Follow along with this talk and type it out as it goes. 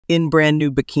in brand new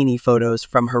bikini photos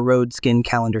from her Rhode Skin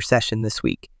calendar session this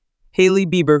week. Hailey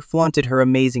Bieber flaunted her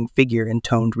amazing figure and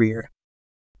toned rear.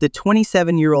 The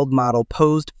 27-year-old model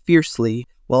posed fiercely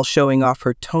while showing off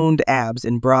her toned abs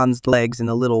and bronzed legs in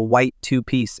a little white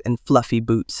two-piece and fluffy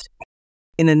boots.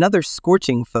 In another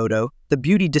scorching photo, the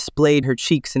beauty displayed her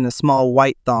cheeks in a small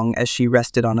white thong as she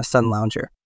rested on a sun lounger.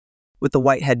 With a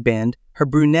white headband, her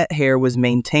brunette hair was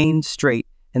maintained straight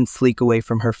and sleek away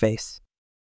from her face.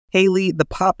 Hailey, the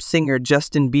pop singer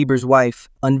Justin Bieber's wife,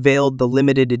 unveiled the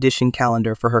limited edition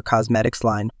calendar for her cosmetics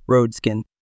line, Rhode Skin.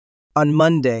 On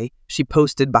Monday, she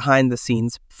posted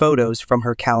behind-the-scenes photos from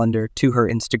her calendar to her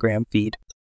Instagram feed.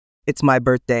 "It's my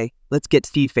birthday, let's get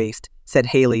tea-faced," said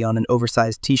Hailey on an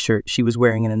oversized t-shirt she was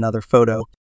wearing in another photo.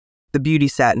 The beauty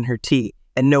sat in her tee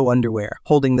and no underwear,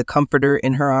 holding the comforter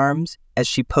in her arms as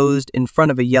she posed in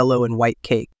front of a yellow and white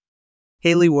cake.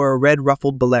 Hailey wore a red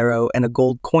ruffled bolero and a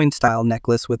gold coin-style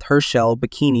necklace with her shell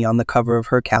bikini on the cover of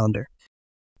her calendar.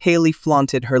 Hailey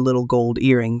flaunted her little gold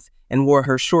earrings and wore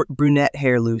her short brunette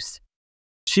hair loose.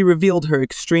 She revealed her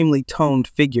extremely toned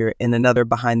figure in another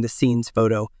behind-the-scenes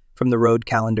photo from the Rhode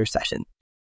calendar session.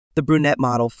 The brunette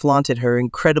model flaunted her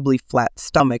incredibly flat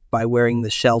stomach by wearing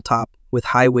the shell top with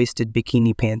high-waisted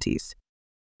bikini panties.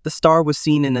 The star was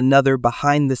seen in another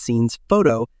behind-the-scenes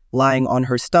photo lying on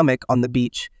her stomach on the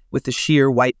beach with a sheer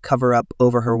white cover-up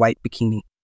over her white bikini.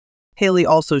 Hailey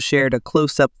also shared a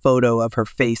close-up photo of her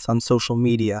face on social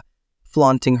media,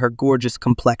 flaunting her gorgeous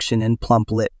complexion and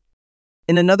plump lip.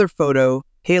 In another photo,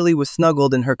 Hailey was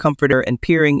snuggled in her comforter and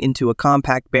peering into a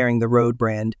compact bearing the Rhode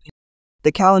brand.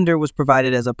 The calendar was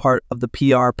provided as a part of the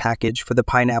PR package for the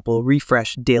Pineapple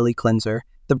Refresh Daily Cleanser,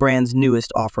 the brand's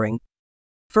newest offering.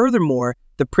 Furthermore,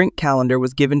 the print calendar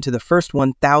was given to the first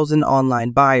 1,000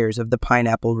 online buyers of the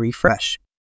Pineapple Refresh.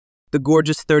 The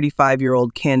gorgeous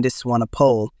 35-year-old Candice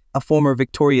Swanepoel, a former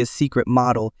Victoria's Secret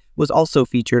model, was also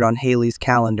featured on Hailey's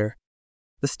calendar.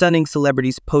 The stunning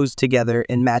celebrities posed together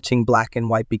in matching black and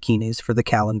white bikinis for the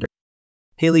calendar.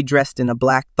 Hailey dressed in a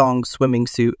black thong swimming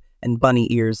suit and bunny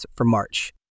ears for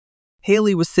March.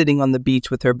 Hailey was sitting on the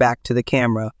beach with her back to the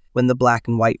camera when the black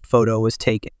and white photo was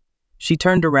taken. She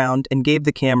turned around and gave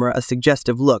the camera a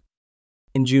suggestive look.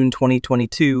 In June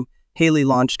 2022, Hailey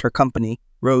launched her company,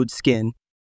 Rhode Skin.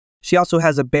 She also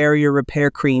has a barrier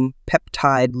repair cream,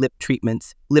 peptide lip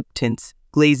treatments, lip tints,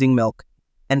 glazing milk,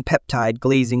 and peptide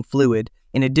glazing fluid,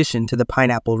 in addition to the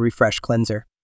Pineapple Refresh Cleanser.